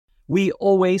We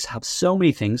always have so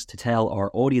many things to tell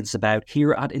our audience about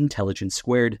here at Intelligence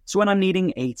Squared. So when I'm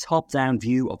needing a top-down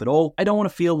view of it all, I don't want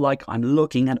to feel like I'm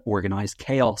looking at organized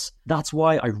chaos. That's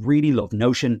why I really love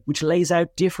Notion, which lays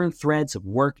out different threads of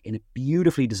work in a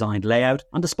beautifully designed layout.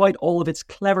 And despite all of its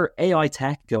clever AI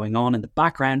tech going on in the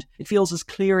background, it feels as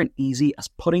clear and easy as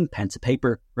putting pen to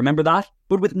paper. Remember that?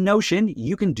 But with Notion,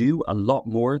 you can do a lot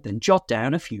more than jot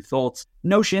down a few thoughts.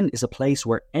 Notion is a place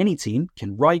where any team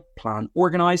can write, plan,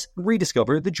 organize, and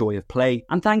rediscover the joy of play.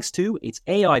 And thanks to its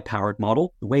AI-powered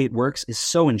model, the way it works is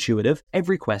so intuitive,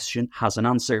 every question has an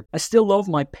answer. I still love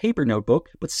my paper notebook,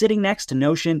 but sitting next to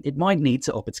Notion, it might need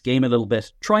to up its game a little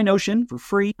bit. Try Notion for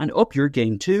free and up your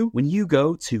game too when you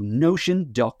go to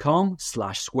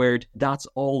notion.com/squared. That's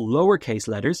all lowercase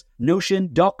letters,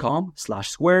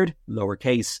 notion.com/squared,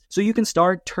 lowercase. So you can start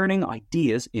turning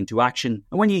ideas into action.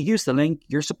 And when you use the link,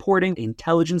 you're supporting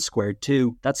Intelligence Squared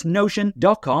too. That's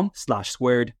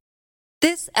notion.com/squared.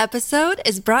 This episode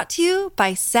is brought to you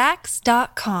by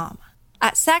Sax.com.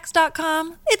 At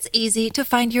Sax.com, it's easy to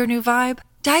find your new vibe.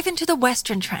 Dive into the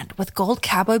Western trend with gold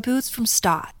cowboy boots from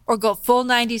Stott, or go full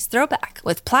 90s throwback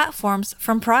with platforms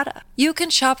from Prada. You can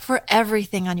shop for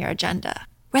everything on your agenda,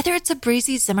 whether it's a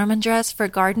breezy Zimmermann dress for a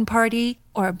garden party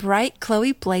or a bright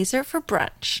Chloe blazer for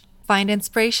brunch. Find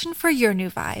inspiration for your new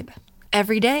vibe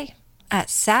every day at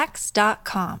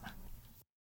Sax.com.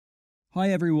 Hi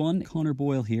everyone, Connor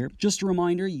Boyle here. Just a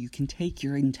reminder, you can take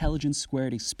your Intelligence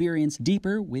Squared experience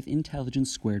deeper with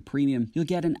Intelligence Squared Premium. You'll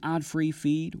get an ad-free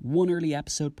feed, 1 early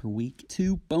episode per week,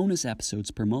 2 bonus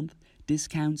episodes per month,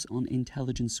 discounts on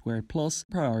Intelligence Squared Plus,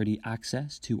 priority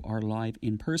access to our live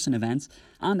in-person events,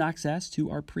 and access to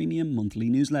our premium monthly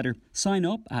newsletter. Sign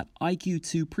up at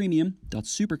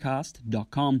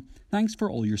iq2premium.supercast.com. Thanks for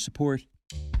all your support.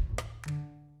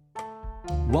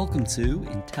 Welcome to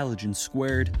Intelligence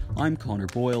Squared. I'm Connor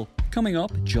Boyle. Coming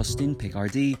up, Justine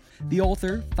Picardie, the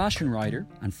author, fashion writer,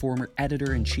 and former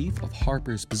editor-in-chief of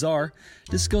Harper's Bazaar,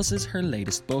 discusses her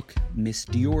latest book, Miss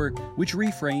Dior, which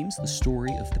reframes the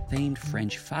story of the famed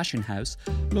French fashion house,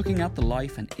 looking at the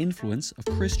life and influence of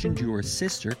Christian Dior's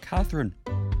sister, Catherine.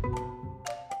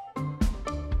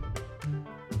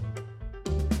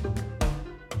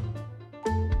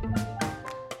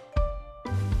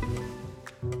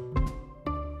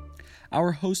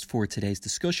 Our host for today's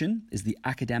discussion is the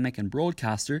academic and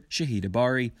broadcaster Shahida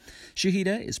Bari.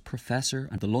 Shahida is professor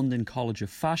at the London College of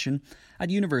Fashion at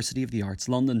University of the Arts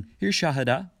London. Here's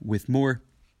Shahida with more.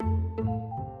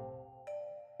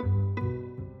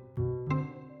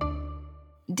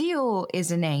 Dior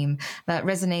is a name that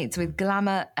resonates with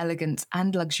glamour, elegance,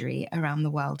 and luxury around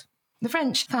the world. The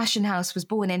French fashion house was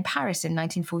born in Paris in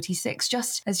 1946,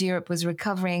 just as Europe was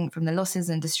recovering from the losses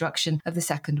and destruction of the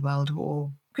Second World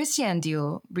War. Christian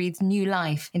Dior breathed new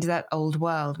life into that old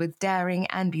world with daring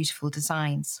and beautiful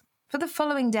designs. For the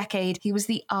following decade, he was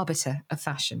the arbiter of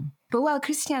fashion. But while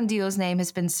Christian Dior's name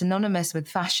has been synonymous with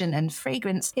fashion and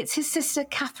fragrance, it's his sister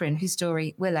Catherine whose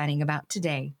story we're learning about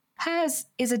today. Hers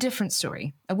is a different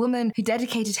story. A woman who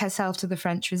dedicated herself to the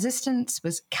French resistance,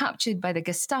 was captured by the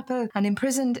Gestapo and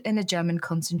imprisoned in a German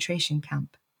concentration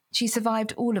camp. She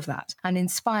survived all of that and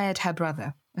inspired her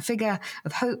brother, a figure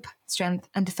of hope, strength,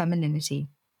 and femininity.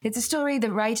 It's a story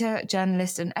the writer,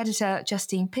 journalist, and editor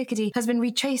Justine Picardie has been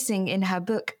retracing in her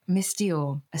book, Miss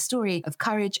Dior, a story of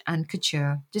courage and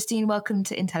couture. Justine, welcome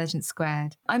to Intelligence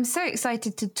Squared. I'm so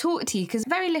excited to talk to you because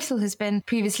very little has been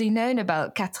previously known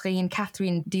about Catherine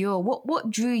Dior. What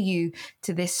drew you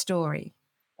to this story?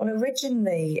 Well,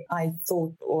 originally I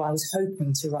thought, or I was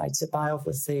hoping to write a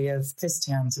biography of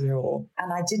Christian Dior,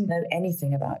 and I didn't know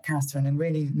anything about Catherine, and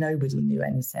really nobody knew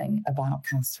anything about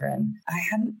Catherine. I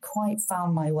hadn't quite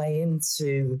found my way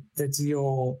into the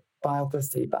Dior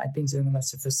biography, but I'd been doing a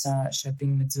lot of research. I'd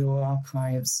been in the Dior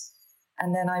archives.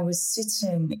 And then I was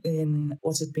sitting in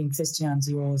what had been Christian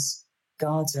Dior's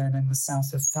garden in the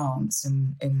south of France,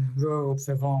 in rural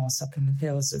Provence, up in the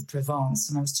hills of Provence.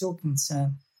 And I was talking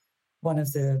to one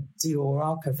of the Dior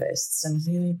archivists, and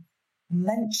he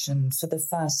mentioned for the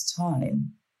first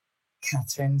time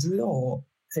Catherine Dior,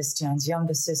 Christian's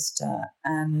younger sister,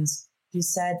 and he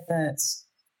said that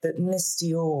Miss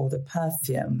Dior, the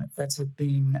perfume that had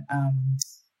been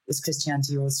was Christian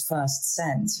Dior's first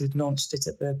scent, who'd launched it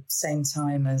at the same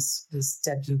time as his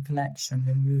debut collection,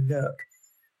 The New Look,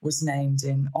 was named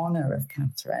in honour of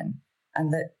Catherine,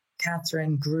 and that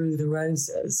Catherine grew the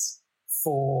roses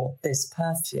for this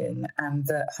perfume, and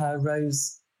that her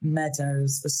rose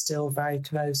meadows were still very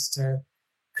close to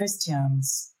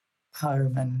Christian's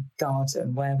home and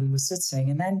garden where we were sitting.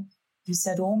 And then he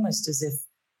said, almost as if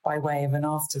by way of an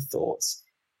afterthought,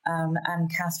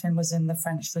 And Catherine was in the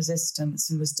French resistance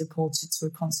and was deported to a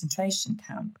concentration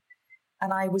camp.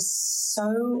 And I was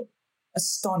so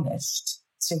astonished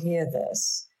to hear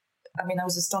this. I mean, I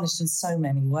was astonished in so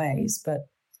many ways, but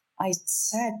I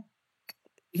said,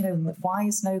 why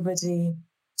has nobody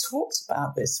talked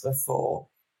about this before?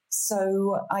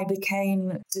 So I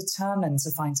became determined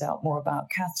to find out more about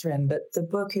Catherine, but the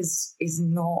book is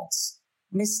not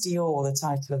Miss Dior, the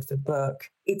title of the book.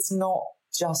 It's not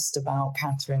just about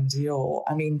Catherine Dior.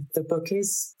 I mean, the book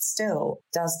does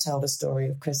tell the story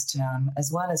of Christiane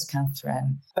as well as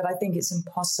Catherine, but I think it's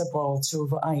impossible to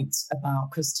write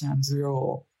about Christiane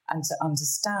Dior and to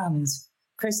understand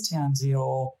Christiane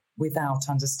Dior without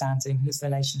understanding his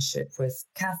relationship with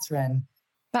Catherine.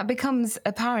 That becomes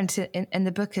apparent in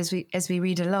the book as we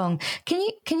read along. Can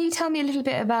you tell me a little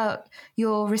bit about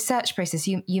your research process?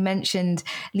 You mentioned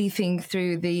leafing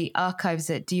through the archives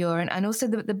at Dior, and also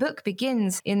the book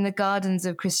begins in the gardens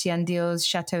of Christiane Dior's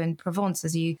chateau in Provence,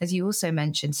 as you also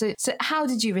mentioned. So how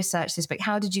did you research this book?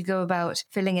 How did you go about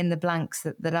filling in the blanks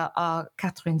that are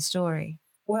Catherine's story?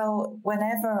 Well,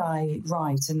 whenever I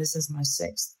write, and this is my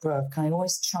 6th book, I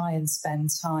always try and spend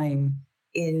time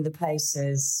in the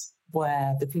places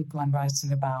where the people I'm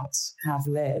writing about have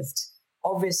lived.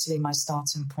 Obviously, my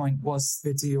starting point was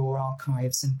the Dior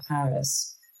archives in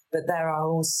Paris, but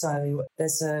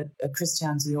there's a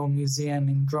Christiane Dior museum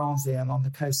in Granville on the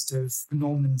coast of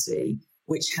Normandy,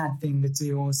 which had been the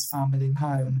Dior's family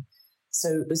home.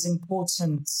 So it was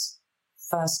important,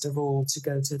 first of all, to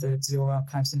go to the Dior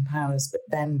archives in Paris, but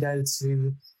then go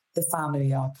to the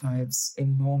family archives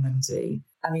in Normandy.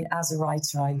 I mean, as a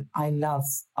writer, I love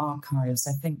archives.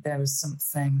 I think there is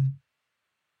something,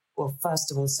 well,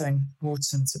 first of all, so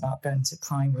important about going to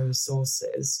primary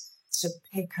sources, to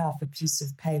pick up a piece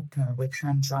of paper with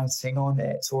handwriting on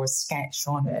it or a sketch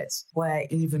on it, where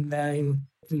even though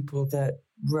people that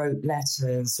wrote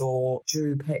letters or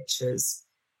drew pictures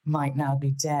might now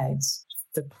be dead,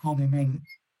 the pen and ink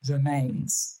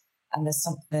remains. And there's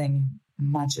something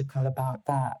magical about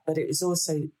that. But it was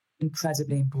also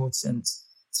incredibly important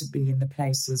to be in the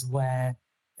places where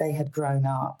they had grown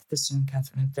up, Christiane and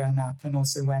Catherine had grown up, and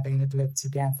also where they had lived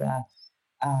together.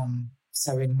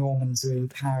 So in Normandy,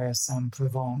 Paris, and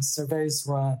Provence. So those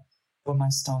were my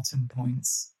starting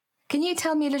points. Can you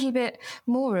tell me a little bit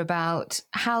more about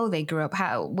how they grew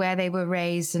up, where they were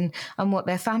raised, and what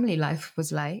their family life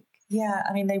was like? Yeah,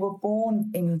 I mean, they were born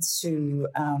into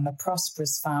a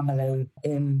prosperous family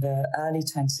in the early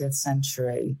 20th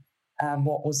century,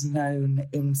 what was known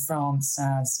in France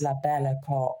as La Belle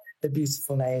Époque, the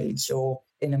beautiful age, or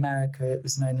in America it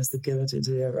was known as the Gilded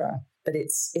Era. But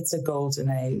it's a golden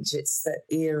age. It's the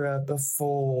era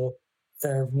before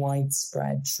the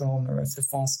widespread trauma of the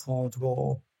First World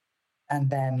War, and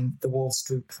then the Wall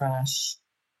Street crash,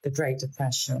 the Great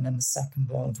Depression, and the Second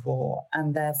World War.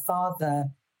 And their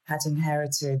father had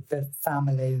inherited the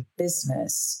family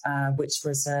business, which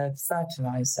was a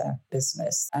fertilizer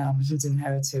business. He'd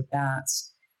inherited that.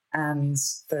 And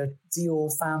the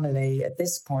Dior family at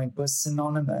this point was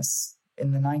synonymous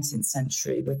in the 19th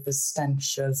century with the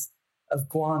stench of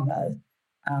guano,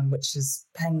 which is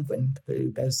penguin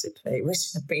poo, basically,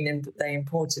 which they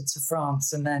imported to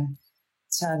France and then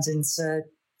turned into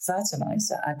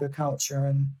fertilizer, agriculture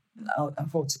and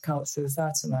horticultural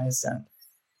fertilizer.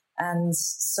 And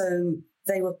so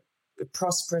they were a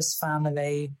prosperous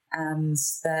family, and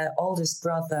their oldest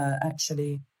brother,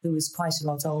 actually, who was quite a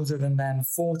lot older than them,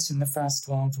 fought in the First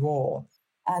World War.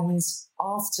 And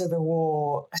after the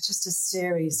war, just a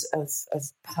series of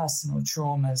personal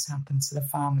traumas happened to the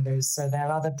families. So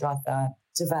their other brother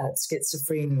developed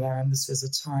schizophrenia, and this was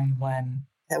a time when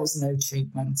there was no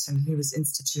treatment, and he was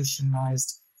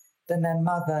institutionalized. Then their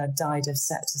mother died of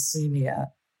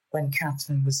septicemia when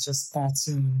Catherine was just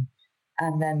 13.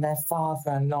 And then their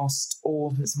father lost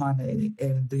all his money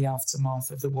in the aftermath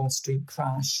of the Wall Street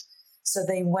crash. So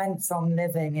they went from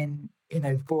living in,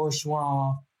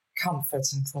 bourgeois comfort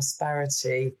and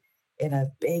prosperity in a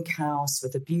big house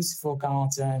with a beautiful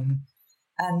garden.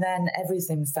 And then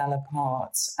everything fell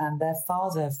apart. And their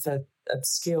father, for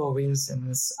obscure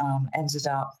reasons, ended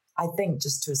up, I think,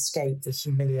 just to escape the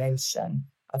humiliation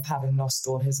of having lost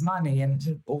all his money. And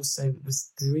he also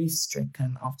was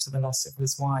grief-stricken after the loss of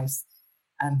his wife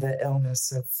and the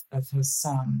illness of his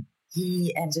son.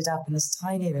 He ended up in this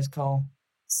tiny little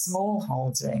small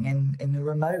holding in a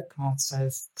remote part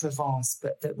of Provence,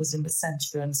 but that was in the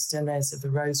centre and still is of the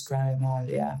rose-growing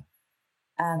area.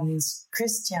 And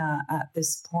Christiane, at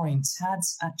this point, had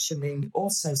actually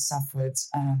also suffered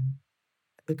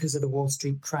because of the Wall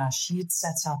Street crash. He had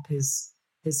set up his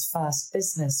first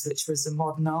business, which was a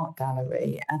modern art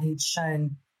gallery, and he'd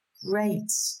shown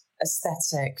great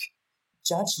aesthetic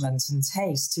judgment and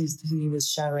taste. He was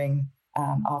showing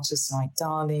artists like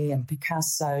Dali and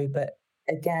Picasso, but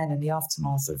again, in the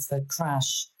aftermath of the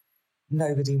crash,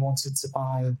 nobody wanted to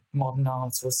buy modern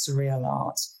art or surreal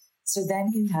art. So then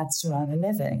he had to earn a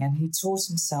living, and he taught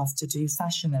himself to do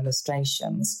fashion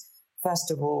illustrations,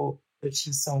 first of all, which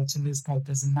he sold to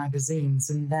newspapers and magazines,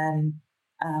 and then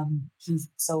he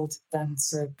sold them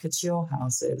to couture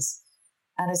houses.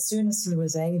 And as soon as he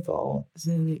was able,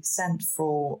 he sent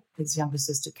for his younger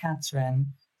sister,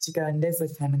 Catherine, to go and live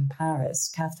with him in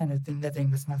Paris. Catherine had been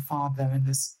living with her father in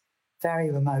this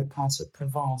very remote part of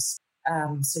Provence.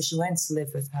 So she went to live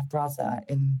with her brother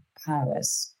in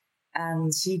Paris,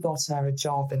 and he got her a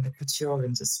job in the couture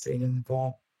industry in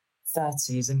the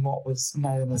 30s in what was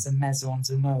known as a maison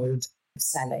de mode,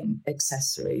 selling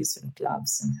accessories and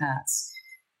gloves and hats.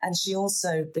 And she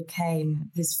also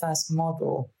became his first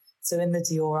model. So in the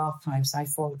Dior archives, I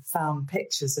found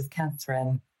pictures of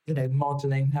Catherine,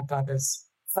 modeling her brother's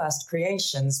first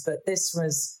creations. But this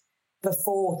was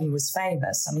before he was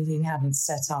famous. I mean, he hadn't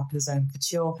set up his own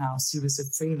couture house. He was a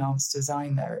freelance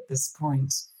designer at this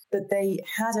point. But they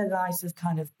had a life of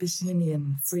kind of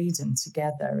bohemian freedom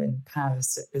together in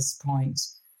Paris at this point.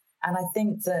 And I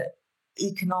think that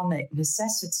economic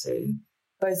necessity,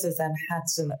 both of them had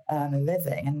to earn a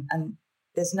living. And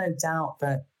there's no doubt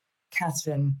that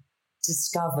Catherine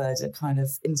discovered a kind of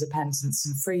independence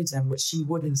and freedom, which she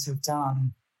wouldn't have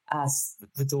done as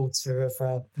the daughter of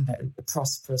a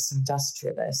prosperous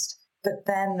industrialist. But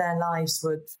then their lives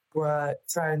were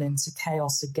thrown into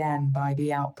chaos again by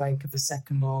the outbreak of the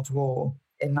Second World War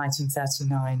in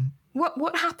 1939.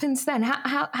 What happens then?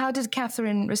 How did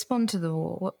Catherine respond to the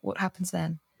war? What happens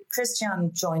then?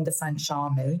 Christian joined the French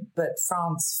army, but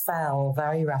France fell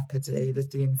very rapidly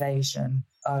with the invasion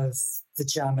of the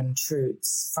German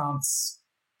troops. France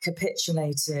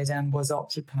capitulated and was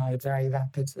occupied very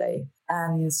rapidly.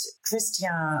 And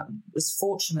Christian, was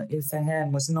fortunately for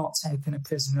him, was not taken a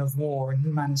prisoner of war, and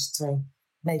he managed to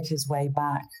make his way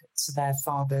back to their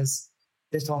father's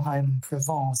little home in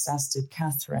Provence, as did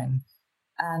Catherine.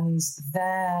 And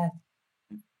there,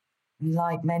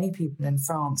 like many people in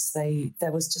France,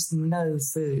 there was just no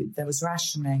food. There was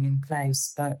rationing in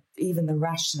place, but even the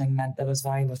rationing meant there was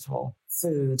very little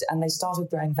food. And they started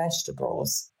growing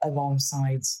vegetables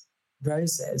alongside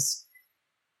roses.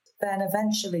 Then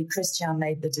eventually Christian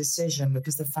made the decision,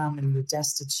 because the family were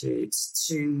destitute,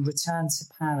 to return to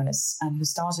Paris, and he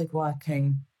started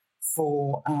working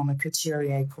for a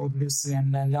couturier called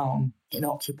Lucien Lelong in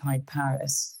occupied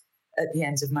Paris at the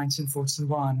end of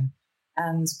 1941.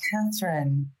 And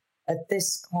Catherine, at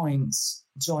this point,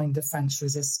 joined the French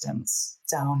resistance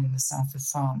down in the south of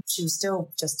France. She was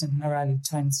still just in her early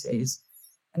 20s,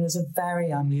 and it was a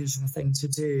very unusual thing to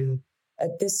do.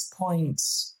 At this point,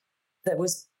 there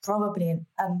was probably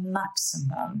a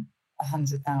maximum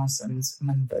 100,000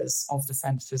 members of the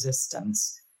French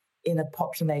resistance in a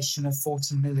population of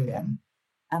 40 million.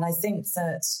 And I think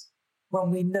that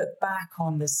when we look back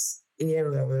on this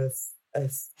era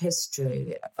of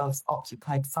history of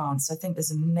occupied France, I think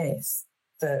there's a myth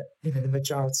that the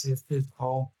majority of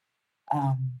people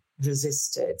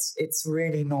resisted. It's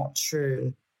really not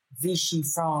true. Vichy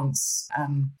France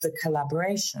and the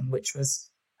collaboration, which was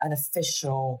an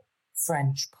official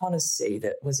French policy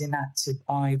that was enacted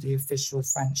by the official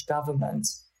French government,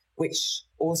 which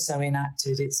also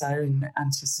enacted its own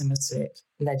anti-Semitic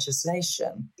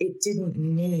legislation. It didn't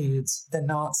need the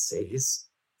Nazis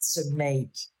to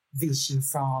make Vichy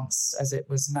France, as it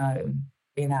was known,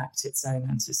 enact its own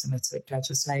anti-Semitic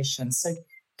legislation. So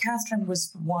Catherine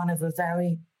was one of a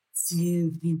very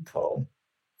few people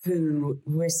who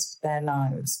risked their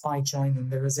lives by joining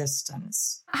the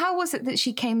resistance. How was it that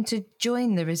she came to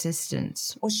join the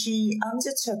resistance? Well, she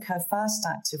undertook her first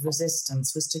act of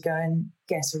resistance was to go and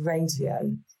get a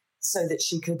radio so that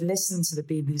she could listen to the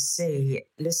BBC,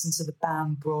 listen to the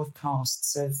banned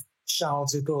broadcasts of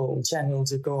Charles de Gaulle, General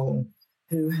de Gaulle,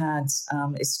 who had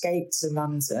escaped to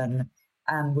London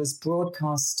and was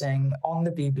broadcasting on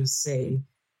the BBC,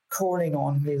 calling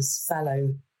on his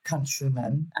fellow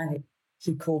countrymen, and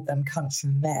he called them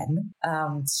countrymen,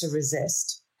 to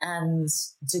resist. And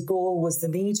de Gaulle was the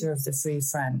leader of the Free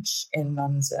French in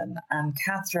London. And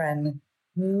Catherine,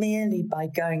 merely by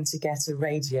going to get a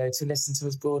radio to listen to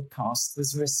his broadcast,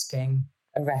 was risking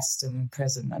arrest and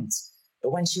imprisonment.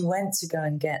 But when she went to go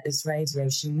and get this radio,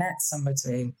 she met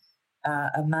somebody,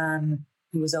 a man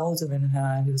who was older than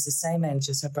her, who was the same age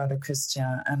as her brother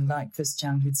Christian, and like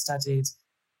Christian, who'd studied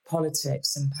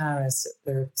politics in Paris at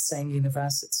the same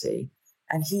university.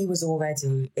 And he was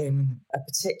already in a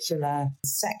particular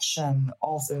section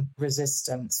of the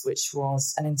resistance, which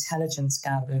was an intelligence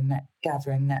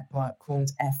gathering network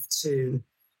called F2,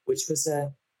 which was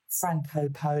a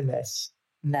Franco-Polish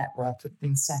network that had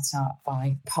been set up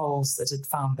by Poles that had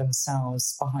found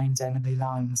themselves behind enemy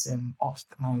lines in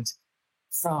occupied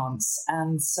France.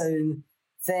 And so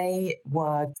they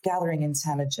were gathering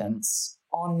intelligence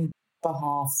on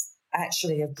behalf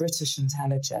actually of British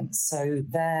intelligence. So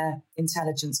their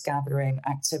intelligence gathering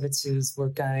activities were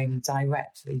going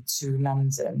directly to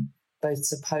London, both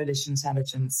to Polish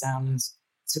intelligence and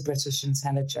to British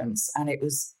intelligence. And it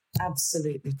was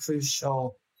absolutely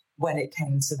crucial when it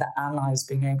came to the Allies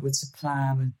being able to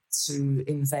plan to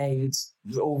invade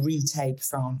or retake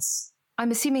France.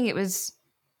 I'm assuming it was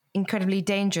incredibly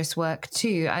dangerous work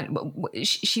too.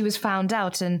 She was found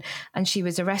out and she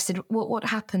was arrested. What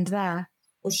happened there?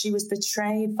 Well, she was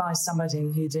betrayed by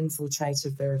somebody who'd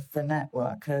infiltrated the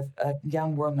network, a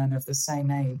young woman of the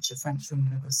same age, a French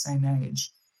woman of the same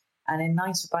age. And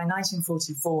by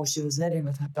 1944, she was living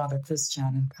with her brother Christian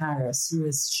in Paris, who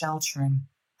was sheltering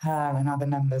her and other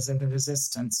members of the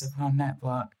resistance of her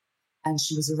network. And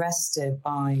she was arrested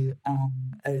by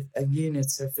a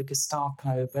unit of the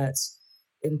Gestapo, but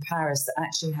in Paris that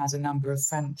actually had a number of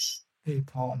French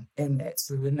people in it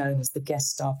who were known as the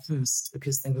Gestapistes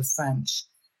because they were French.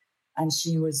 And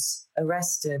she was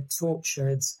arrested,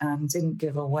 tortured, and didn't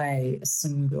give away a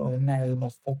single name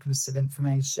or piece of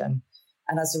information.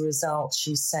 And as a result,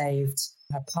 she saved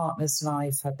her partner's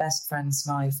life, her best friend's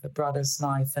life, her brother's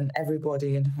life, and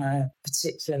everybody in her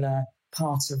particular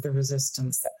part of the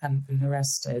resistance that hadn't been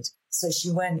arrested. So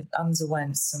she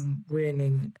underwent some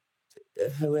really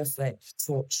horrific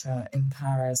torture in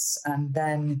Paris, and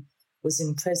then was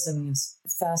imprisoned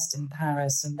first in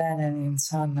Paris and then in an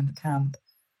internment camp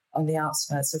on the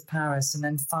outskirts of Paris. And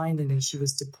then finally she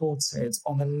was deported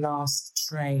on the last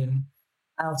train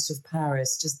out of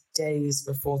Paris, just days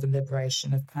before the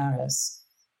liberation of Paris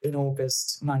in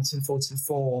August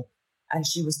 1944. And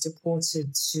she was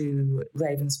deported to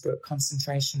Ravensbrück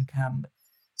concentration camp.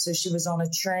 So she was on a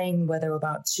train where there were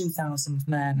about 2,000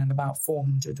 men and about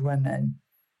 400 women.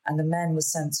 And the men were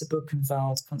sent to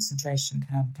Buchenwald concentration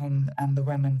camp and the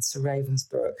women to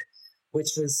Ravensbrück, which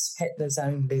was Hitler's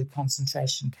only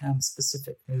concentration camp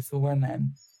specifically for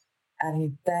women.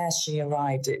 And there she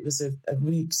arrived. It was a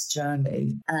week's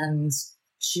journey. And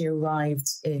she arrived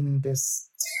in this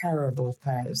terrible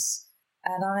place.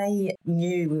 And I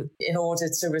knew in order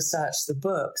to research the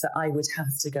book that I would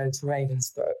have to go to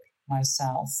Ravensbrück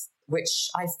myself, which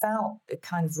I felt a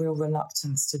kind of real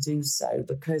reluctance to do so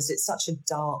because it's such a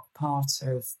dark part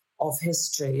of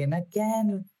history. And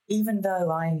again, even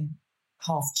though I'm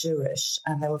half Jewish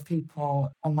and there were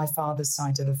people on my father's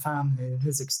side of the family,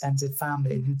 his extended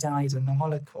family, who died in the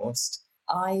Holocaust,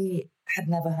 I had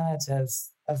never heard of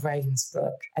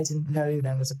Ravensbrück. I didn't know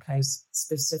there was a place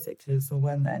specifically for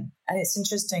women. And it's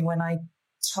interesting, when I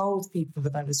told people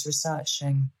that I was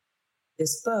researching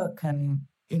this book and,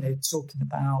 talking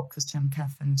about Christiane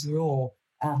Catherine Dior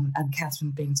and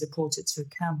Catherine being deported to a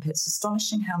camp, it's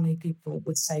astonishing how many people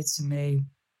would say to me,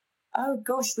 oh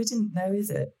gosh, we didn't know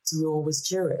that Dior was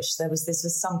Jewish. There was this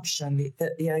assumption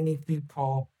that the only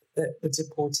people that were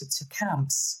deported to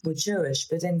camps were Jewish.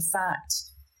 But in fact,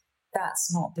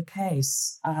 that's not the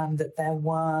case. That there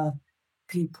were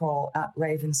people at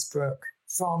Ravensbrück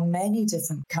from many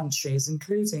different countries,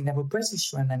 including there were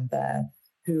British women there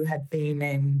who had been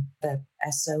in the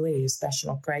SOE, Special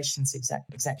Operations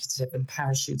Executive, and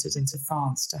parachuted into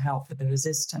France to help with the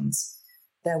resistance.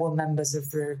 There were members of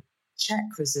the Czech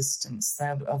resistance,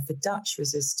 of the Dutch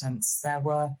resistance. There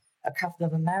were a couple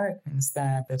of Americans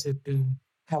there that had been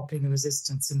helping the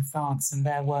resistance in France. And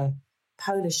there were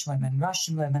Polish women,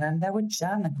 Russian women, and there were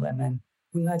German women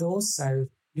who had also,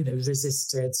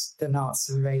 resisted the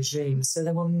Nazi regime. So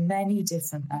there were many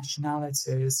different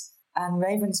nationalities. And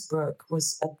Ravensbrück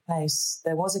was a place,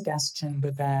 there was a gas chamber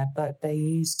there, but they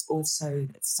used also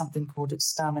something called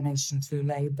extermination through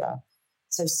labor.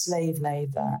 So slave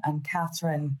labor. And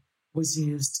Catherine was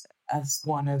used as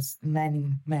one of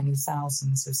many, many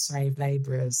thousands of slave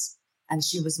laborers. And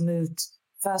she was moved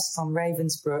first from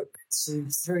Ravensbrück to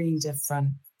 3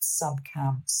 different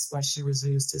sub-camps where she was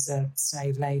used as a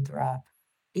slave laborer.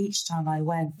 Each time I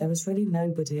went, there was really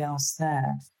nobody else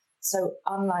there. So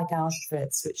unlike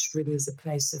Auschwitz, which really is a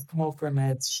place of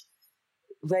pilgrimage,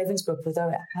 Ravensbrück, although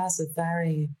it has a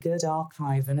very good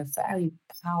archive and a very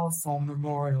powerful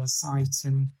memorial site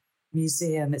and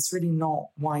museum, it's really not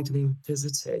widely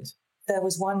visited. There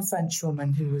was one French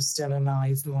woman who was still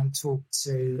alive who I talked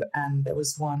to, and there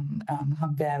was one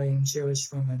Hungarian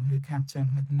Jewish woman who Catherine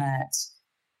had met.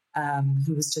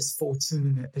 who was just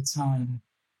 14 at the time.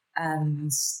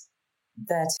 And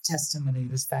their testimony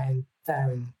was very,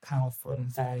 very powerful and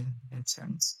very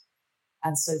important.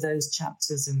 And so those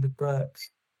chapters in the book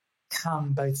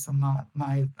come both from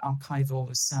my archival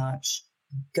research,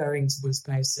 going to those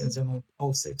places, and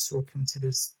also talking to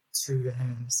those two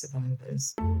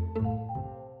survivors.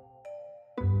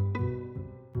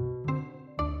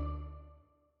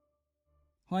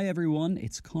 Hi everyone,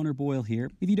 it's Connor Boyle here.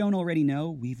 If you don't already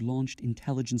know, we've launched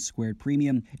Intelligence Squared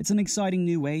Premium. It's an exciting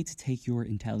new way to take your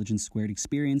Intelligence Squared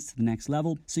experience to the next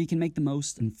level so you can make the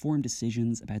most informed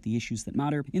decisions about the issues that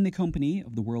matter in the company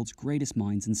of the world's greatest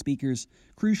minds and speakers.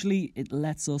 Crucially, it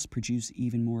lets us produce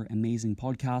even more amazing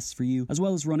podcasts for you, as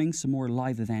well as running some more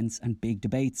live events and big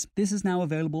debates. This is now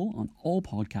available on all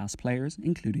podcast players,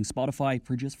 including Spotify,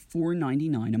 for just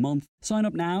 $4.99 a month. Sign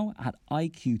up now at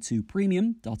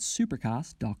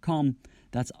iq2premium.supercast.com.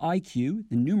 That's IQ,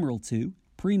 the numeral 2,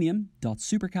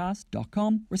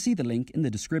 premium.supercast.com, or see the link in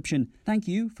the description. Thank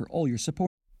you for all your support.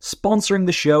 Sponsoring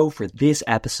the show for this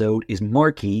episode is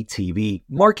Marquee TV.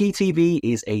 Marquee TV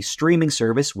is a streaming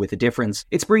service with a difference.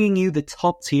 It's bringing you the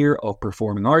top tier of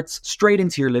performing arts straight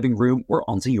into your living room or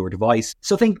onto your device.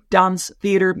 So think dance,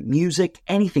 theatre, music,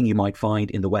 anything you might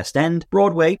find in the West End,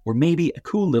 Broadway, or maybe a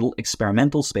cool little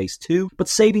experimental space too, but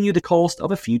saving you the cost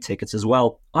of a few tickets as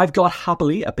well. I've got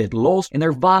happily a bit lost in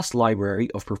their vast library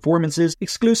of performances,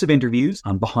 exclusive interviews,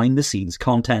 and behind-the-scenes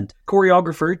content.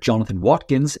 Choreographer Jonathan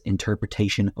Watkins'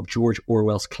 interpretation of George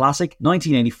Orwell's classic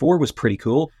 1984 was pretty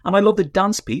cool, and I love the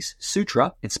dance piece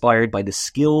Sutra, inspired by the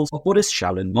skills of Buddhist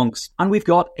Shaolin monks. And we've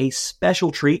got a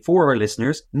special treat for our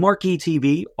listeners. Marquee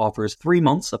TV offers 3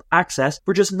 months of access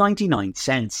for just 99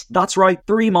 cents. That's right,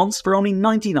 3 months for only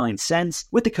 99 cents.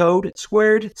 With the code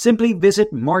SQUARED, simply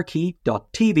visit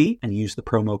marquee.tv and use the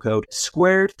promo code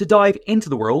SQUARED to dive into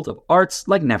the world of arts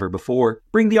like never before.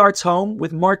 Bring the arts home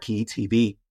with Marquee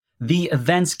TV. The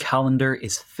events calendar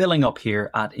is filling up here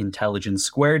at Intelligence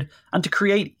Squared, and to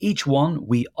create each one,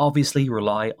 we obviously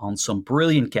rely on some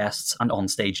brilliant guests and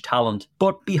onstage talent.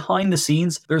 But behind the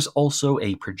scenes, there's also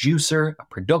a producer, a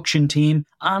production team,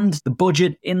 and the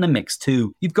budget in the mix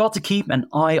too. You've got to keep an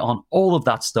eye on all of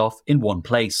that stuff in one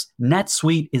place.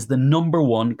 NetSuite is the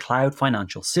 #1 cloud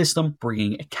financial system,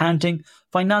 bringing accounting,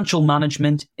 financial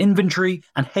management, inventory,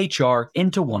 and HR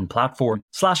into one platform,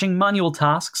 slashing manual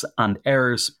tasks and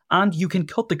errors. And you can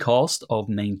cut the cost of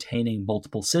maintaining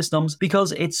multiple systems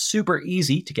because it's super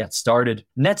easy to get started.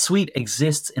 NetSuite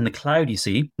exists in the cloud, you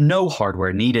see, no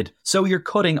hardware needed, so you're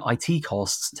cutting IT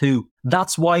costs too.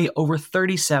 That's why over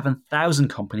 37,000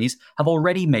 companies have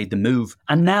already made the move.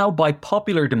 And now, by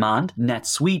popular demand,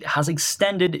 NetSuite has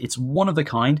extended its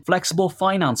one-of-a-kind flexible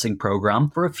financing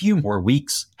program for a few more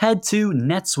weeks. Head to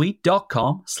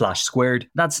netsuite.com/squared.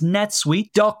 That's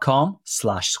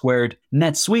netsuite.com/squared.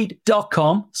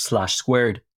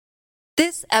 netsuite.com/squared.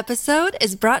 This episode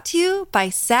is brought to you by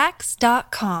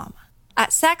Sax.com.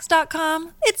 At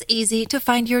Sax.com, it's easy to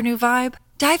find your new vibe.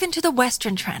 Dive into the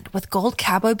Western trend with gold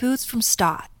cowboy boots from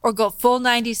Stott, or go full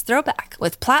 90s throwback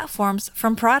with platforms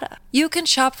from Prada. You can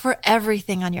shop for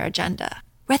everything on your agenda,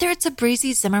 whether it's a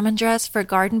breezy Zimmermann dress for a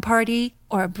garden party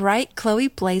or a bright Chloe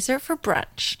blazer for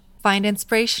brunch. Find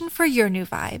inspiration for your new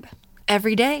vibe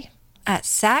every day at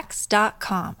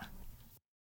Sax.com.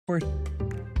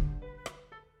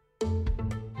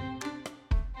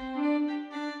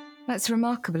 That's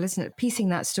remarkable, isn't it? Piecing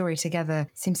that story together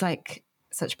seems like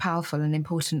such powerful and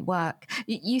important work.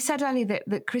 You said earlier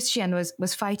that Christian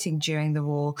was fighting during the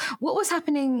war. What was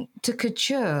happening to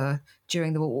couture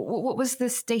during the war? What was the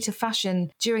state of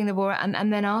fashion during the war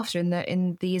and then after in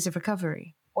the years of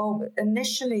recovery? Well,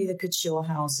 initially the couture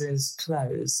houses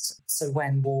closed, so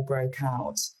when war broke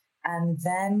out, and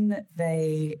then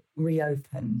they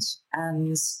reopened.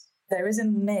 And there is a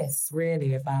myth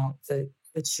really about the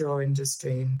couture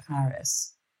industry in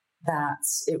Paris, that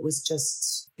it was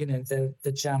just,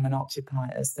 the German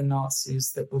occupiers, the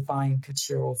Nazis, that were buying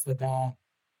couture for their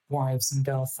wives and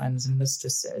girlfriends and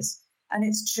mistresses. And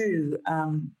it's true,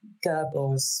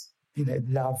 Goebbels,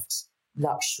 loved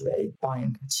luxury,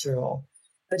 buying couture.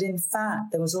 But in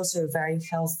fact, there was also a very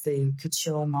healthy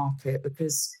couture market,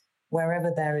 because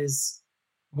wherever there is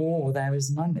war, there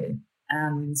is money.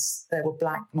 And there were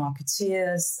black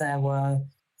marketeers, there were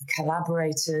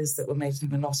collaborators that were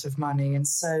making a lot of money. And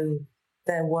so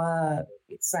there were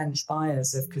French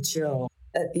buyers of couture.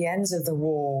 At the end of the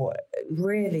war,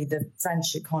 really the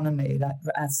French economy,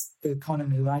 as the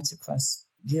economy right across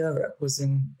Europe, was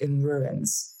in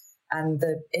ruins. And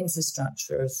the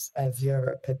infrastructure of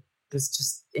Europe was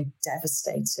just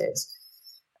devastated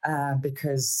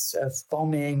because of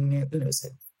bombing,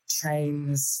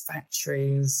 trains,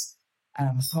 factories,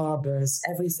 harbours,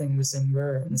 everything was in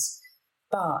ruins.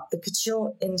 But the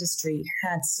couture industry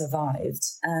had survived.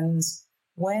 And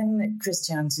when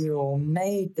Christian Dior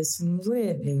made this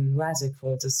really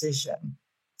radical decision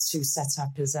to set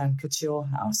up his own couture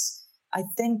house, I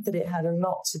think that it had a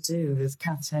lot to do with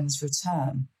Catherine's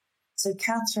return. So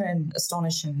Catherine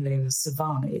astonishingly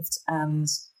survived and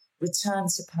returned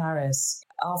to Paris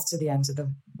after the end of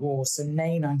the war, so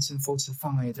May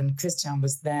 1945, and Christian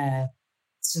was there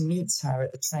to meet her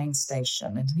at the train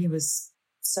station, and he was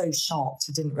so shocked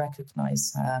he didn't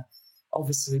recognize her,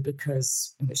 obviously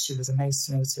because she was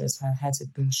emaciated, her head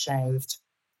had been shaved.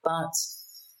 But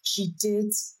she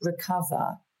did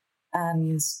recover,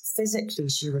 and physically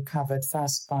she recovered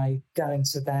first by going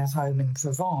to their home in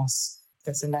Provence.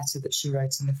 There's a letter that she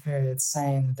wrote in the period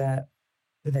saying that,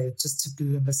 just to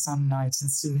be in the sunlight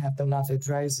and see her beloved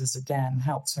roses again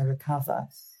helped her recover.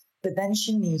 But then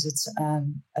she needed to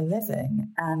earn a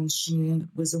living, and she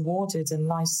was awarded a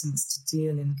license to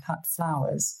deal in cut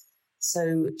flowers.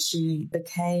 So she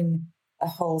became a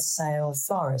wholesale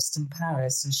florist in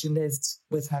Paris, and she lived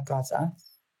with her brother,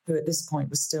 who at this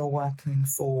point was still working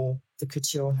for the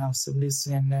couture house of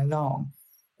Lucien Lelong.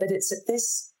 But it's at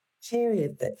this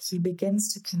period that he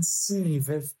begins to conceive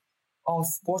of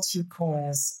what he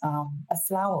calls a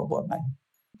flower woman,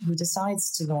 who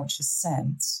decides to launch a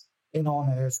scent in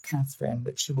honor of Catherine,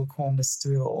 which he will call Miss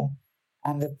Dior,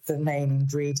 and the main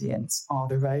ingredients are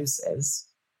the roses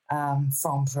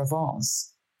from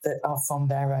Provence that are from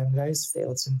their own rose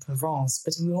fields in Provence.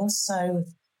 But he also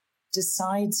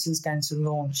decides he's going to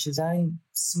launch his own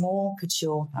small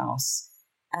couture house,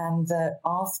 and that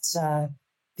after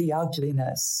the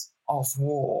ugliness of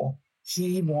war,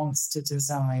 he wants to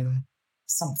design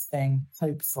something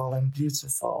hopeful and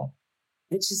beautiful,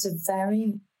 which is a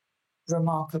very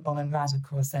remarkable and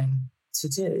radical thing to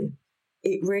do.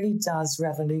 It really does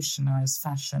revolutionize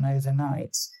fashion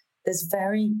overnight. There's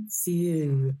very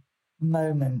few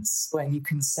moments where you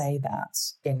can say that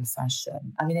in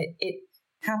fashion. I mean, it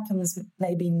happens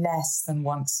maybe less than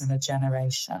once in a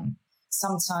generation.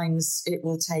 Sometimes it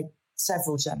will take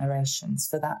several generations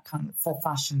for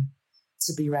fashion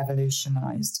to be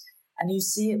revolutionized. And you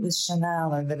see it with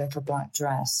Chanel and the little black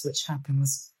dress, which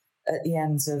happens at the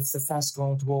end of the First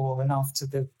World War and after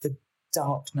the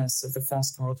darkness of the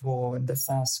First World War and the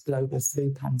first global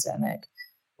flu pandemic,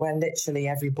 where literally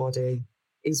everybody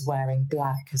is wearing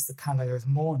black as the color of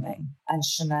mourning. And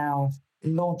Chanel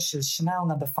launches Chanel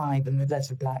No. 5 in the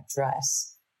little black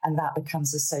dress, and that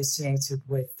becomes associated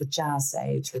with the Jazz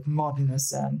Age, with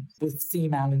modernism, with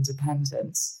female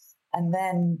independence. And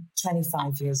then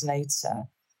 25 years later,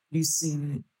 you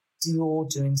see Dior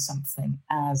doing something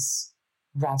as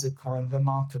radical and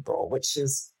remarkable, which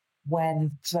is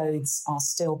when clothes are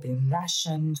still being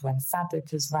rationed, when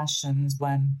fabric is rationed,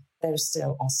 when there's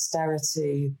still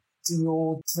austerity.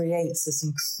 Dior creates this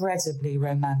incredibly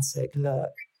romantic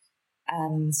look.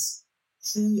 And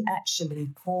he actually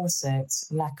calls it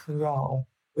La Corolle,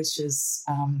 which is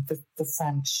the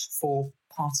French for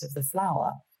part of the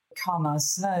flower. Carmel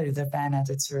Snow, the then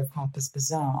editor of Harper's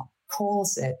Bazaar,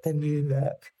 calls it the new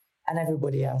look, and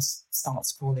everybody else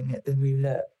starts calling it the new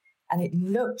look. And it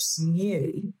looks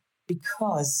new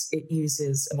because it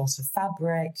uses a lot of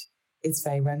fabric, it's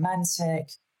very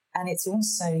romantic, and it's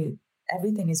also,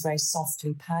 everything is very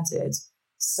softly padded.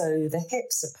 So the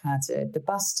hips are padded, the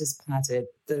bust is padded,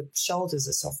 the shoulders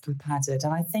are softly padded.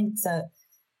 And I think that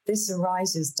this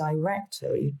arises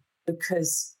directly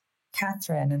because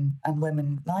Catherine and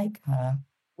women like her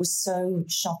were so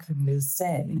shockingly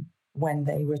thin when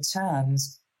they returned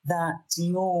that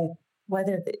Dior,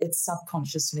 whether it's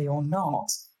subconsciously or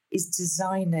not, is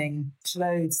designing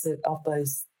clothes that are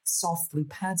both softly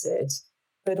padded,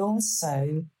 but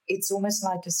also it's almost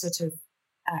like a sort of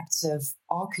act of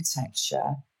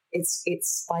architecture.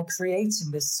 It's by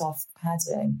creating this soft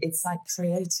padding, it's like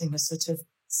creating a sort of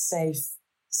safe,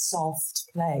 soft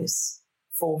place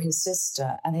for his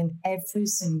sister. And in every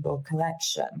single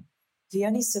collection, he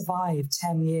only survived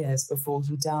 10 years before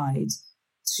he died,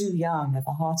 too young of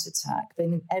a heart attack. But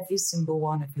in every single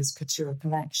one of his couture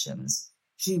collections,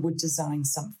 he would design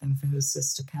something for his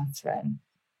sister Catherine.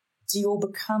 Dior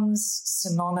becomes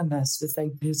synonymous with very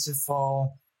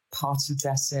beautiful party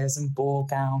dresses and ball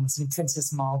gowns, and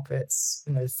Princess Margaret's,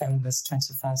 famous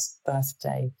 21st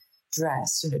birthday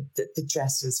dress, the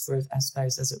dresses for, I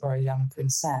suppose, as it were, a young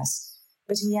princess.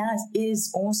 But he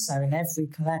is also in every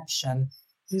collection,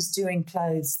 he's doing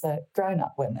clothes that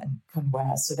grown-up women can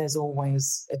wear. So there's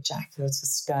always a jacket, a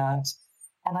skirt.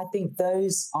 And I think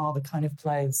those are the kind of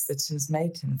clothes that he's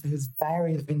making for his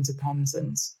very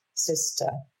independent sister.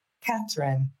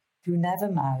 Catherine who never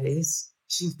marries.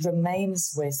 She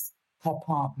remains with her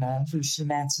partner, who she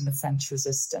met in the French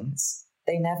Resistance.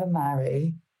 They never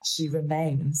marry. She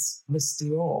remains Miss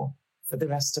Dior for the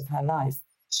rest of her life.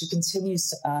 She continues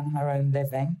to earn her own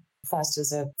living, first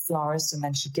as a florist, and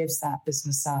then she gives that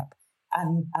business up,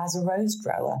 and as a rose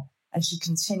grower. And she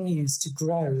continues to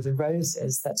grow the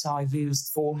roses that are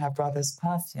used for her brother's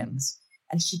perfumes.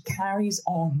 And she carries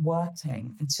on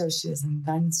working until she is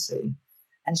 90.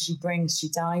 And she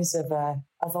dies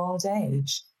of old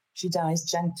age. She dies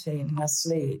gently in her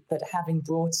sleep, but having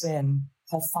brought in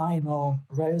her final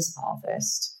rose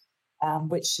harvest,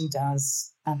 which she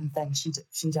does, and then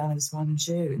she dies 1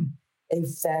 June. A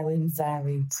very,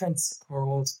 very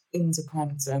principled,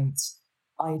 independent,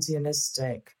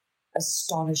 idealistic,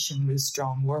 astonishingly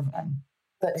strong woman,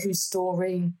 but whose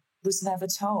story was never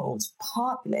told,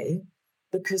 partly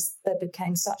because there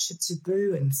became such a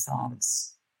taboo in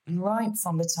France, right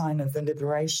from the time of the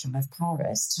liberation of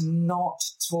Paris, to not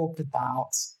talk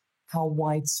about how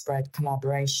widespread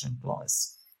collaboration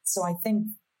was. So I think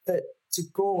that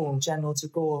General de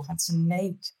Gaulle, had to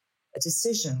make a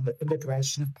decision with the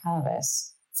liberation of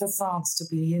Paris for France to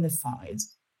be unified.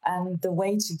 And the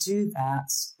way to do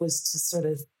that was to sort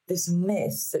of this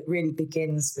myth that really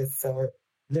begins with the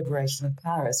liberation of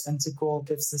Paris, when de Gaulle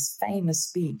gives this famous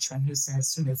speech when he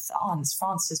says,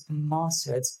 France has been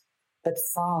martyred, but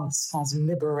France has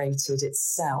liberated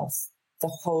itself, the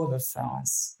whole of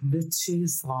France, le tout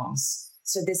France.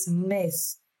 So this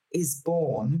myth is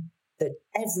born that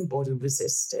everybody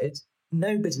resisted,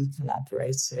 nobody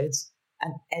collaborated,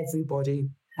 and everybody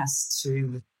has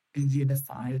to be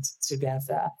unified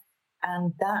together.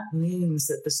 And that means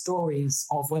that the stories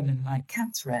of women like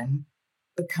Catherine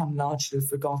become largely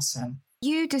forgotten.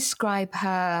 You describe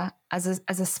her as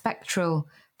a spectral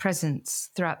presence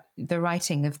throughout the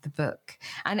writing of the book.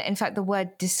 And in fact, the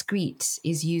word discreet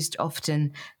is used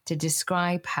often to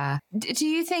describe her. Do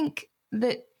you think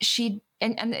that she,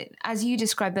 and as you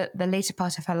describe the later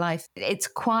part of her life, it's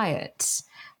quiet?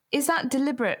 Is that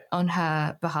deliberate on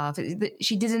her behalf? That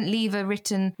she didn't leave a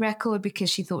written record because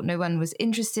she thought no one was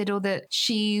interested, or that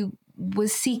she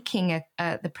was seeking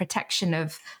the protection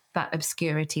of that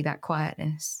obscurity, that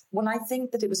quietness? Well, I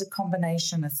think that it was a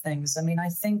combination of things. I mean, I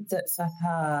think that for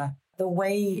her, the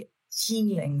way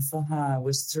healing for her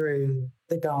was through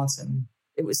the garden.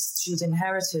 She'd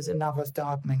inherited a love of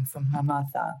gardening from her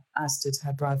mother, as did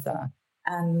her brother.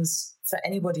 And for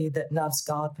anybody that loves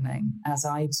gardening, as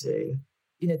I do,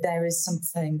 there is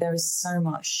so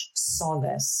much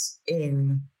solace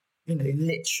in,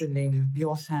 literally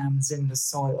your hands in the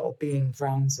soil being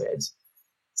grounded.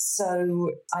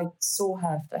 So I saw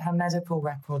her medical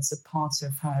records are part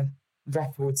of her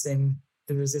records in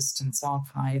the Resistance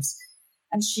archives.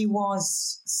 And she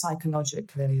was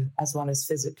psychologically as well as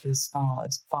physically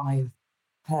scarred by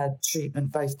her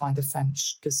treatment, both by the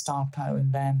French Gestapo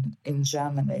and then in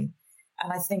Germany.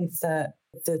 And I think that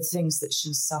the things that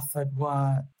she suffered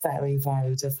were very,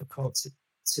 very difficult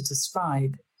to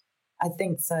describe. I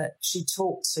think that she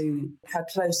talked to her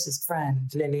closest friend,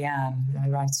 Liliane, who I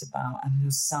write about, and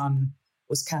whose son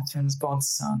was Catherine's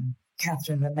godson.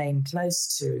 Catherine remained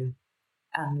close to,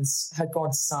 and her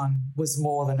godson was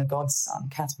more than a godson.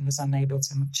 Catherine was unable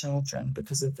to have children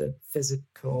because of the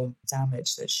physical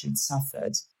damage that she'd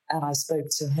suffered. And I spoke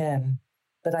to him.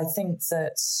 But I think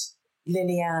that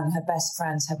Liliane, her best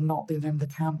friends, had not been in the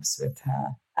camps with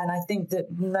her. And I think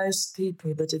that most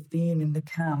people that have been in the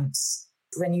camps,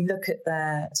 when you look at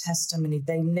their testimony,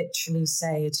 they literally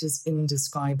say it is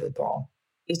indescribable.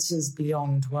 It is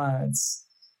beyond words.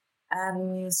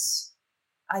 And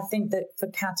I think that for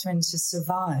Catherine to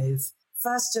survive,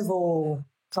 first of all,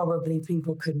 probably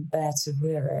people couldn't bear to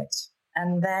hear it.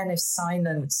 And then if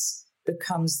silence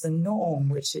becomes the norm,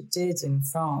 which it did in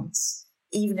France,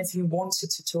 even if you wanted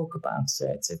to talk about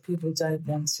it, if people don't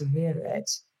want to hear it,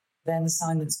 then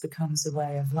silence becomes a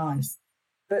way of life.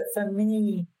 But for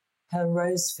me, her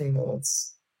rose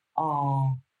fields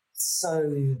are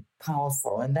so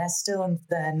powerful, and they're still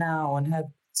there now. And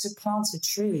to plant a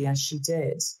tree, as she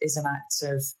did, is an act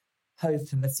of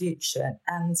hope in the future.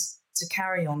 And to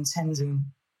carry on tending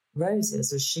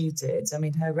roses, as she did, I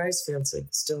mean, her rose fields are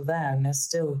still there, and they're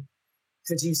still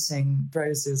producing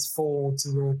roses for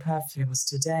Dior perfumes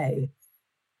today.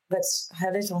 But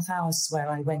her little house where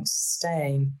I went to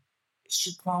stay,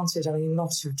 she planted a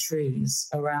lot of trees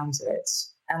around it.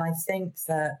 And I think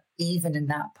that even in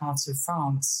that part of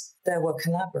France, there were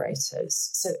collaborators.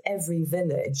 So every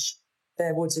village,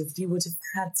 you would have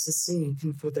had to see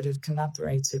people that had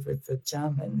collaborated with the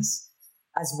Germans,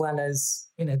 as well as,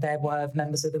 there were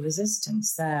members of the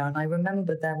resistance there. And I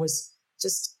remember there was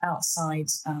just outside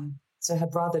So her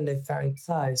brother lived very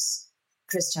close.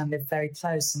 Christian lived very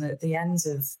close. And at the end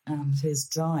of his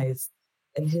drive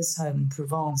in his home in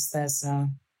Provence, there's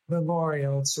a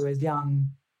memorial to a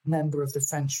young member of the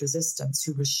French resistance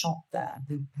who was shot there,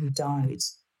 who died,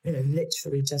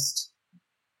 literally just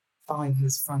by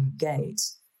his front gate.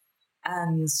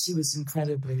 And she was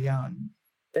incredibly young.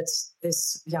 But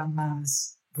this young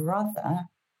man's brother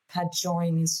had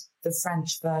joined the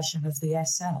French version of the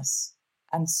SS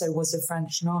and so was a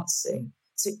French Nazi.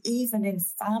 So even in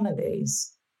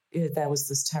families, there was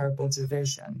this terrible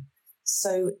division.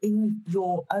 So in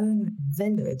your own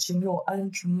village, in your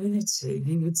own community,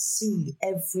 you would see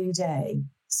every day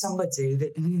somebody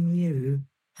that you knew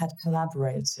had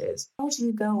collaborated. How do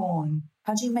you go on?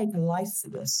 How do you make a life for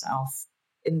yourself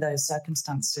in those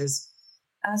circumstances?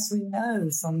 As we know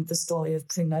from the story of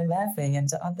Primo Levi and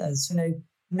others,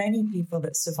 many people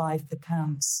that survived the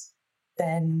camps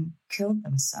then killed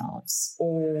themselves,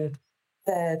 or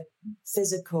their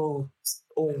physical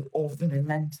or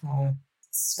mental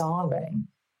scarring,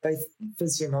 both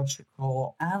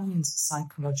physiological and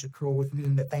psychological, would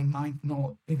mean that they might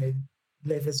not,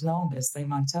 live as long as they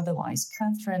might otherwise.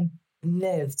 Catherine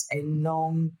lived a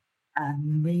long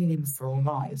and meaningful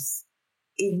life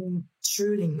in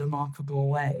truly remarkable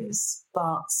ways,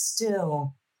 but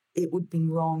still, it would be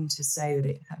wrong to say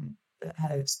that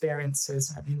her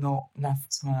experiences have not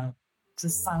left her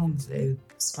profoundly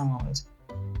scarred.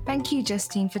 Thank you,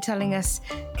 Justine, for telling us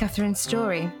Catherine's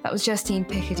story. That was Justine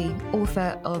Picardie,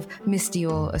 author of Miss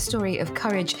Dior, a story of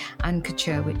courage and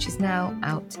couture, which is now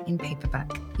out in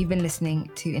paperback. You've been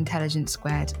listening to Intelligence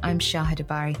Squared. I'm Shahida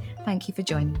Bari. Thank you for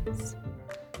joining us.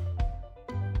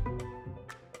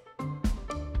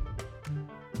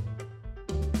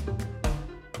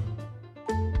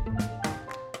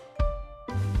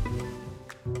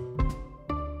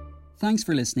 Thanks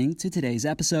for listening to today's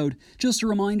episode. Just a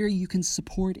reminder, you can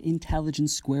support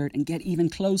Intelligence Squared and get even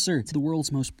closer to the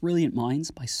world's most brilliant minds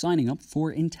by signing up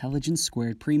for Intelligence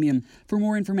Squared Premium. For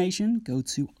more information, go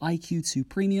to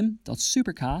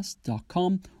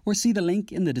iq2premium.supercast.com or see the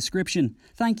link in the description.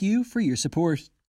 Thank you for your support.